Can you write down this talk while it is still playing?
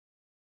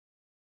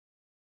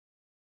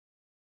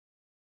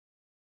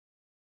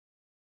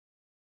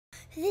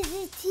This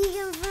is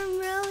Teagan from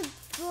Road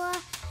 4.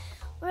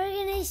 We're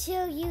going to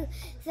show you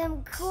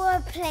some cool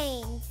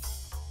planes.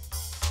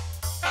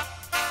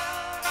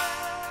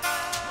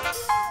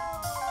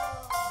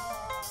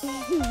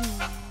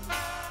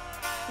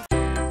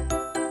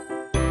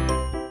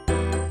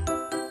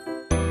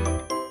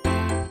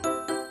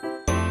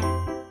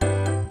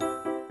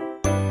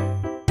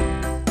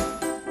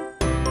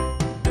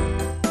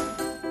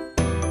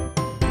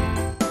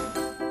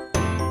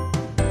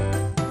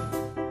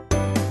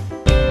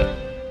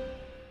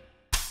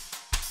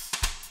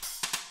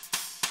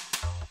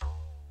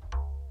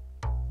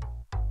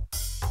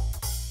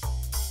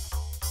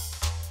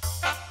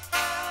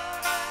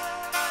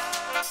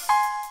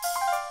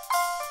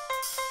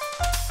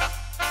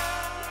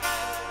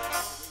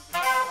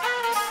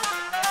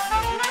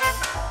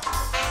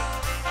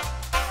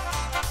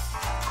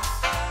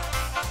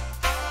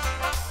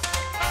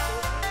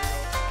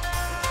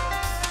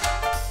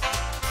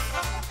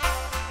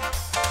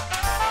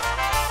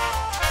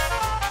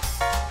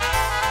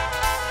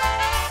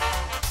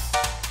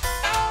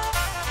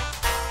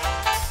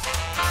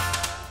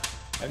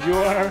 And you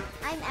are?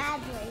 I'm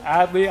Adley.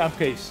 Adley, I'm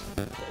Case.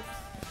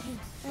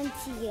 I'm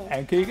Teagan.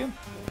 And Keegan?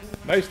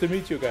 Nice to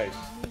meet you guys.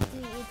 Nice to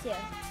meet you too.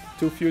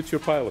 Two future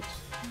pilots.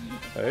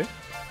 Hey?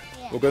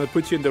 Yeah. We're going to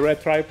put you in the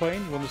red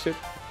triplane. You want to sit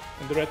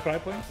in the red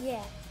triplane?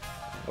 Yeah.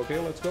 Okay,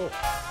 let's go.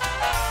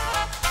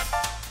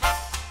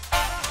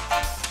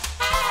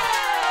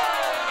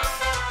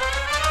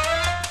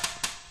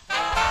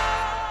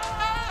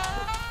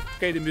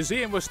 Okay, the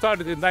museum was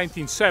started in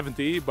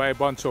 1970 by a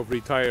bunch of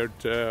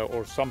retired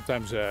or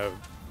sometimes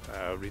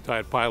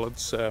retired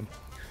pilots.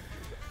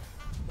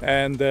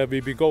 And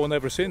we've been going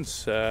ever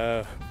since,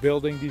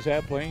 building these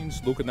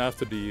airplanes, looking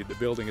after the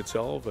building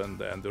itself, and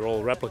they're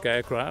all replica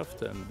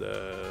aircraft, and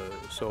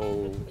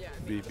so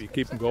we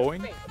keep them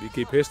going, we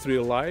keep history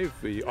alive,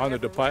 we honor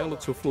the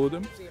pilots who flew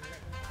them.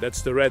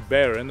 That's the Red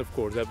Baron, of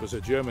course, that was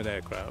a German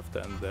aircraft,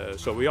 and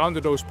so we honor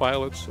those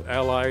pilots,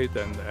 Allied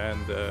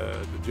and the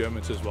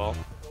Germans as well.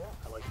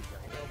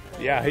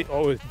 Yeah,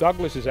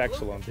 Douglas is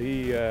excellent.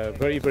 He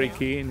very, very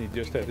keen. He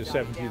just had his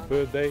 70th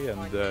birthday,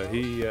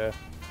 and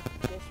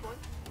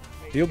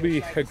he'll be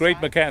a great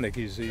mechanic.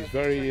 He's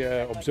very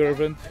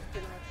observant.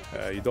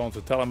 You don't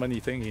have to tell him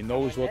anything. He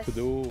knows what to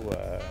do,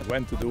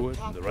 when to do it,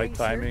 the right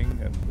timing.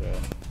 And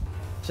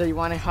so you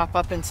want to hop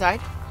up inside?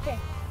 Okay.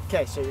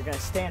 Okay, so you're going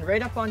to stand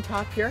right up on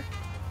top here.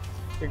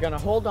 You're going to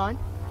hold on,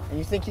 and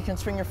you think you can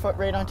swing your foot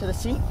right onto the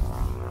seat?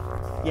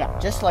 Yeah,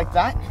 just like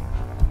that.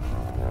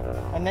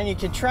 And then you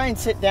can try and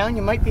sit down.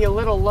 You might be a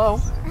little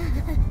low.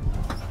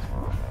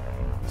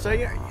 So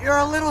you're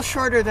a little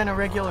shorter than a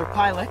regular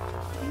pilot.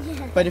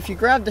 But if you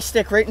grab the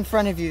stick right in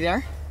front of you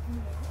there,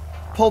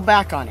 pull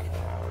back on it.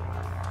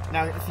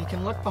 Now if you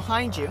can look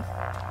behind you,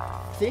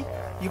 see?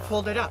 You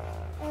pulled it up.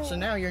 So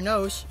now your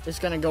nose is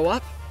going to go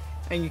up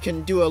and you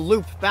can do a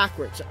loop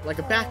backwards, like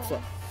a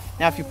backflip.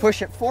 Now if you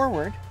push it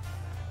forward,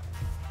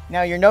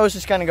 now your nose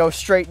is going to go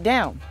straight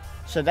down.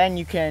 So then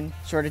you can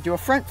sort of do a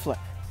front flip.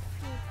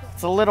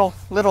 It's a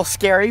little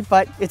scary,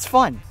 but it's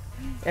fun.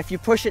 If you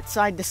push it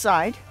side to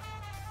side,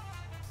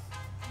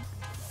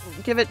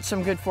 give it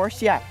some good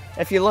force. Yeah.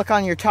 If you look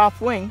on your top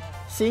wing,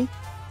 see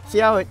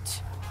how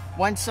it's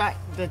one side.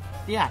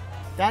 Yeah,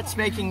 that's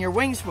making your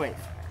wings wave.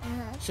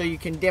 So you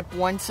can dip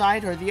one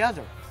side or the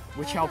other,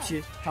 which helps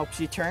you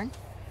turn.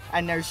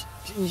 And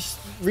you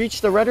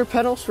reach the rudder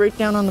pedals right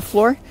down on the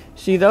floor.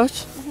 See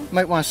those? You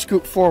might want to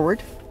scoot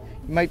forward.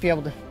 You might be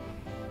able to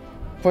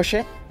push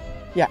it.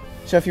 Yeah.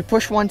 So if you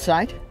push one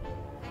side,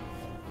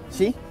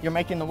 see, you're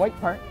making the white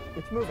part.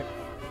 It's moving.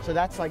 So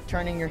that's like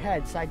turning your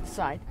head side to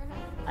side.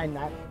 And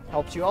that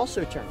helps you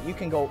also turn. You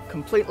can go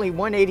completely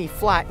 180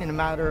 flat in a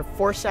matter of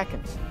 4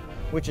 seconds,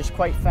 which is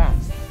quite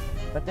fast.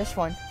 But this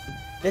one,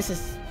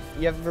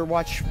 you ever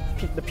watch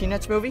the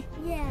Peanuts movie?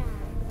 Yeah.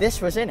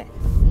 This was in it.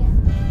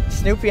 Yeah.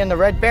 Snoopy and the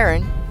Red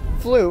Baron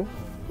flew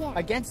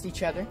against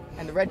each other,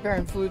 and the Red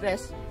Baron flew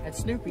this, and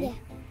Snoopy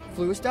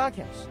flew his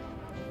doghouse.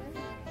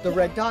 The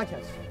red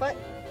doghouse. But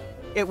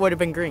it would have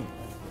been green.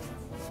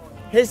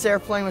 His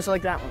airplane was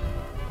like that one.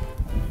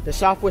 The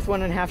soft with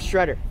 1.5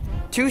 shredder.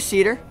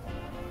 2-seater.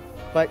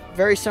 But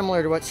very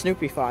similar to what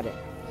Snoopy fought in.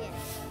 Yeah.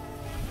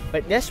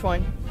 But this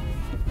one,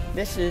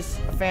 this is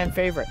a fan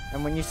favorite.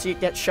 And when you see it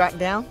get shot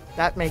down,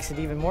 that makes it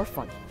even more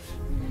fun.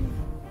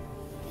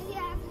 You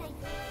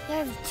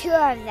have 2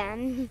 of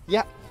them.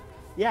 Yeah.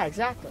 Yeah,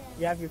 exactly.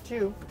 You have your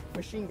 2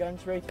 machine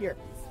guns right here.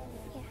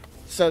 Yeah.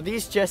 So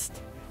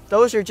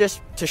those are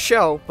just to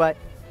show, but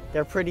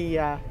they're pretty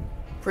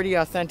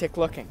authentic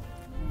looking.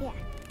 Yeah.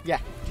 Yeah.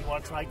 Do you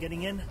want to try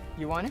getting in?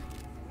 You want it?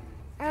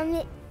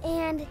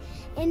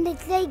 And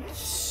it's like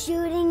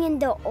shooting in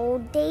the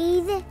old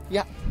days.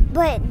 Yeah.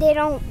 But they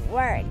don't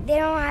work. They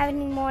don't have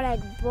any more like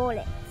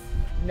bullets.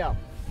 No.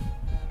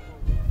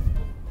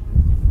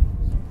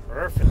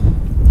 Perfect.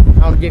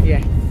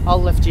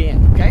 I'll lift you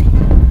in, okay?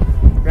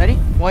 Ready?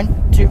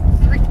 1, 2,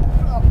 3.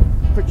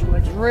 Put your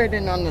legs right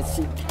in on the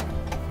seat.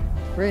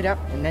 Right up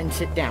and then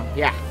sit down.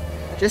 Yeah.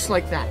 Just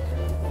like that.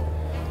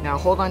 Now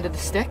hold on to the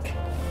stick.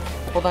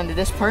 hold on to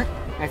this part.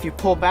 And if you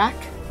pull back,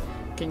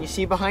 can you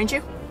see behind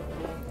you?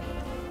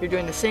 You're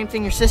doing the same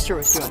thing your sister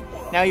was doing.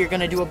 Now you're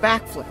going to do a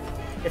backflip.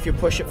 If you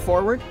push it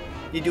forward,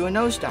 you do a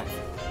nosedive.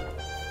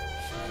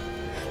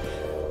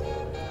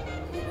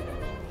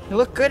 You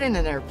look good in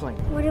an airplane.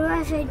 What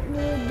about if I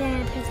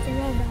then I press the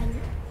red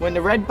button? When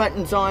the red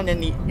button's on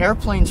and the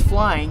airplane's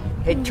flying,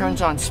 it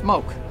turns on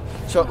smoke.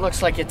 So it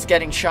looks like it's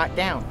getting shot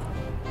down.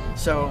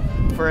 So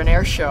for an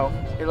air show,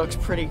 it looks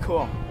pretty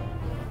cool.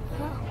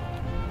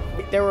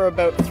 There were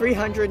about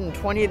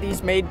 320 of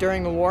these made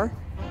during the war,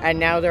 and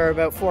now there are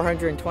about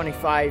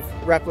 425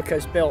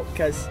 replicas built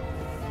because,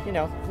 you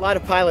know, a lot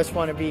of pilots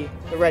want to be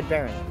the Red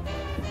Baron.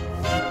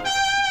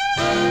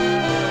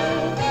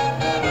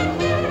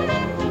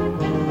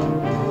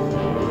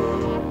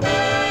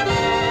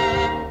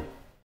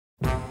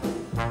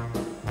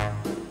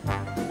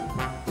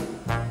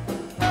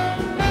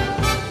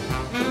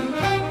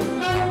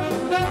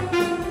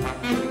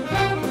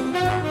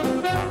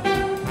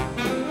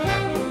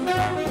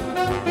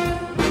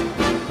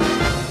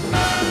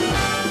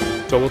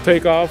 So we'll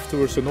take off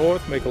towards the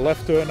north, make a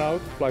left turn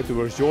out, fly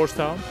towards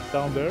Georgetown,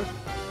 down there.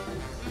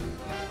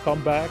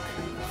 Come back,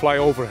 fly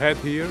overhead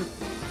here,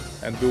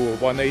 and do a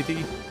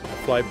 180,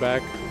 fly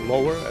back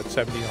lower at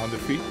 1700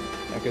 feet,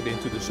 and get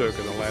into the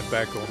circuit and land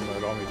back on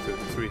runway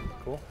 33.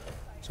 Cool.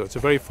 So it's a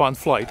very fun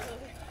flight,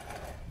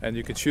 and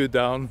you can shoot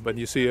down when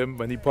you see him,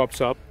 when he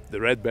pops up, the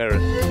Red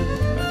Baron.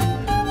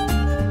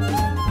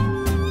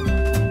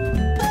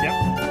 Yep.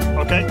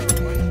 Okay.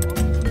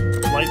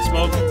 Light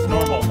smoke, it's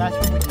normal. That's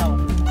what we tell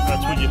them.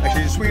 That's what you.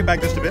 Actually, just swing it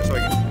back just a bit so I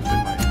can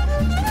sit my.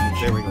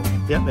 There we go.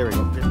 Yep, there we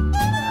go. Yep.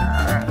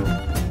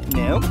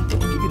 Now,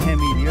 you can hand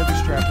me the other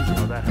strap as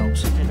well. That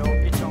helps.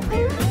 It's over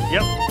here.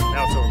 Yep.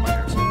 Now it's over my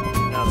ears.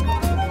 Now it's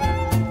gone.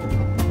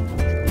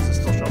 Is it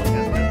still showing?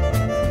 Yeah.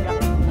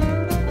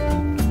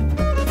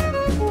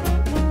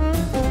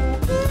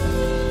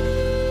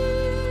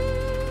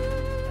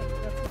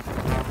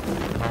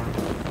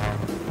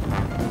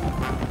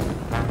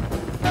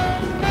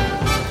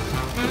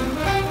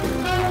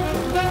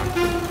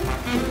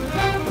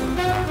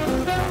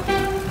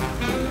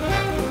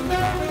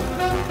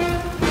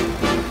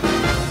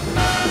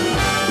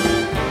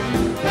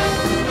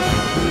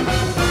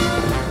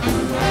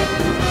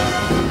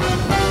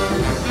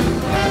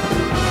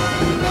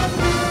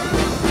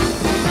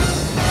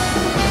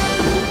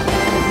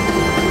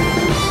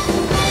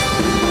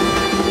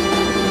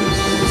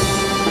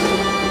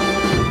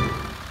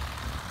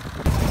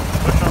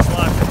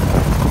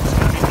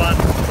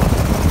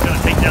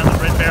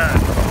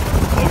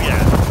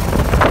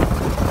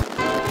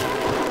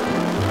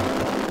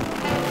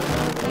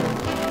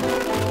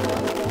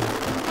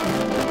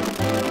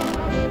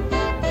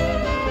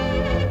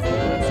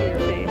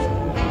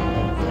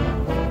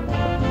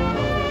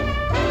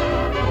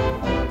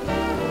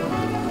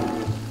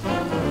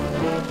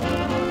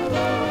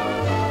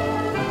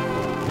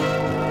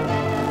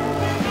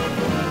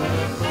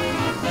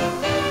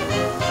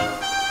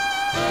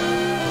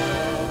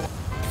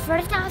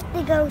 First I have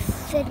to go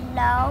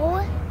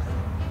slow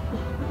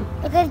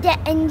because the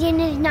engine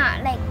is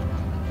not like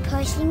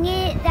pushing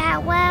it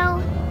that well.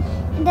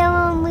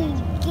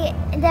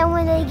 And then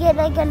when they get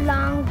like a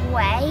long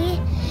way,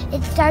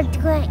 it starts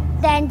going.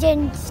 The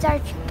engine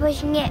starts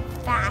pushing it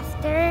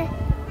faster,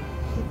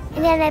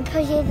 and then it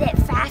pushes it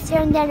faster,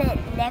 and then it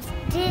lifts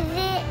it.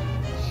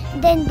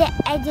 And then the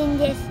engine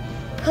just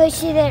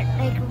pushes it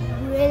like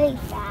really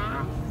fast.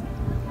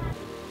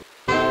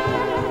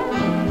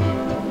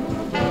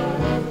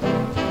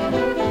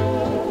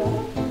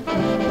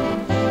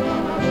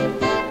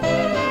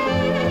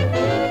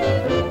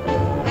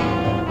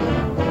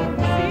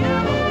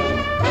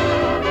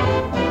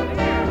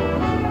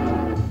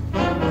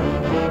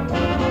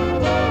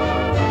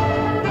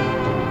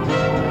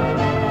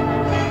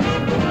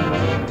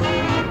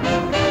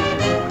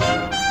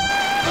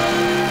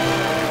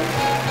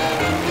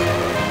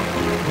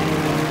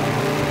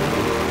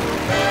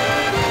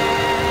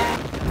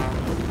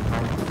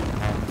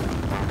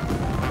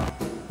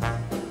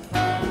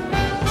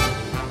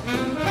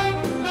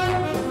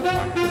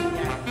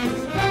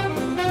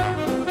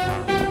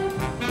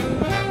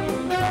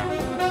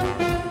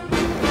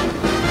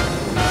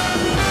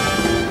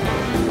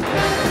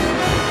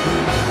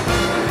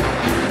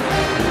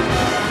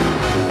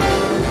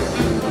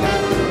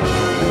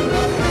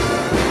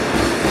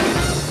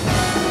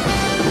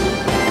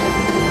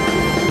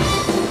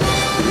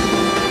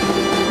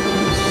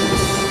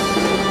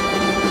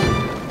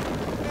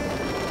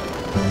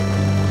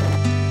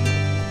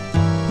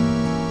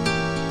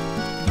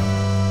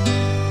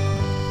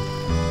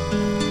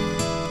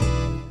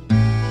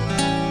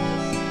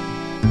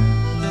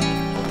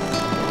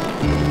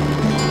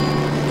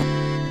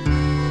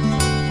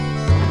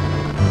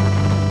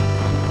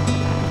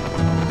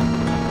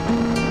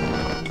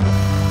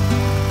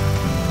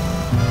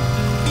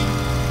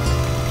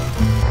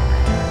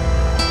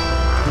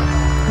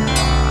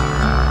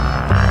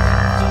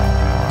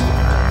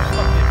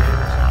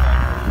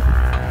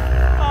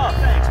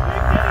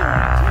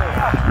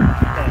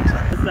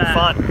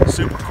 Fun,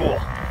 super cool.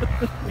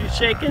 You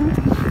shaking?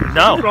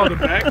 No. Put it on the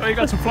back. Oh, you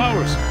got some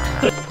flowers.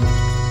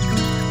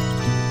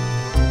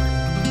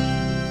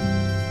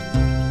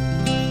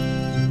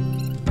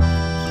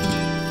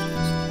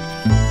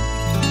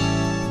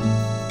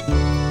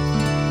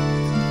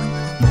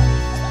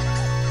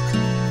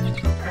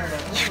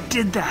 You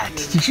did that.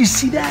 Did you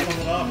see that?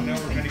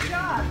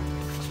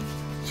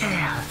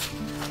 Yeah.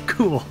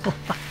 Cool.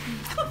 Bye.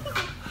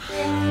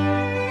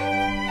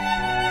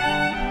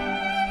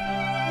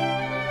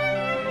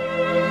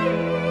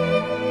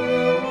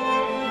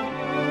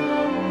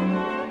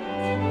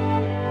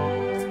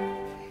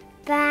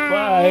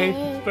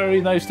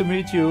 Very nice to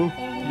meet you.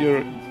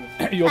 You'll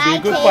be a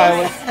good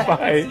pilot.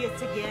 Bye.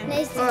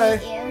 Nice to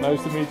meet you.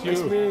 Nice to meet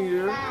you. Meeting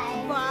you.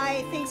 Bye.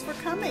 Bye. Thanks for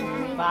coming.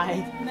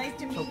 Bye. Nice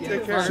to meet you.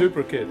 Take care.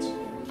 Super kids.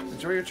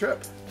 Enjoy your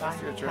trip. Bye.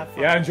 Your trip. Have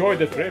fun. Yeah, enjoy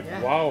the trip.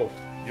 Wow,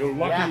 you're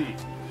lucky.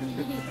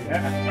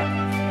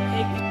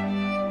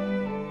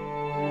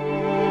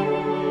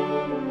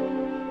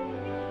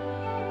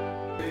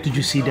 Did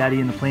you see Daddy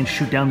in the plane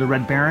shoot down the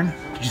Red Baron?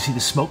 Did you see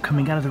the smoke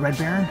coming out of the Red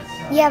Baron?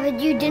 Yeah, but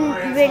you didn't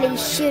really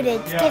shoot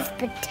it. It's just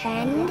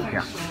pretend.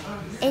 Yeah.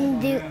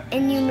 And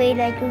you made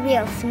like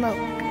real smoke.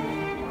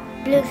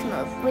 Blue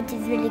smoke, which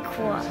is really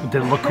cool.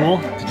 Did it look cool?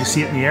 Did you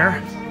see it in the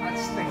air?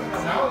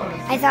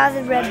 I saw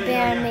the red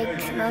baron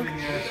make smoke.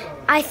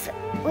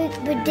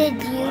 But did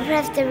you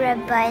press the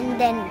red button,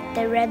 then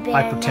the red baron...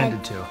 I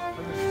pretended to.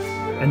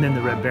 And then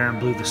the Red Baron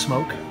blew the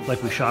smoke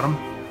like we shot him.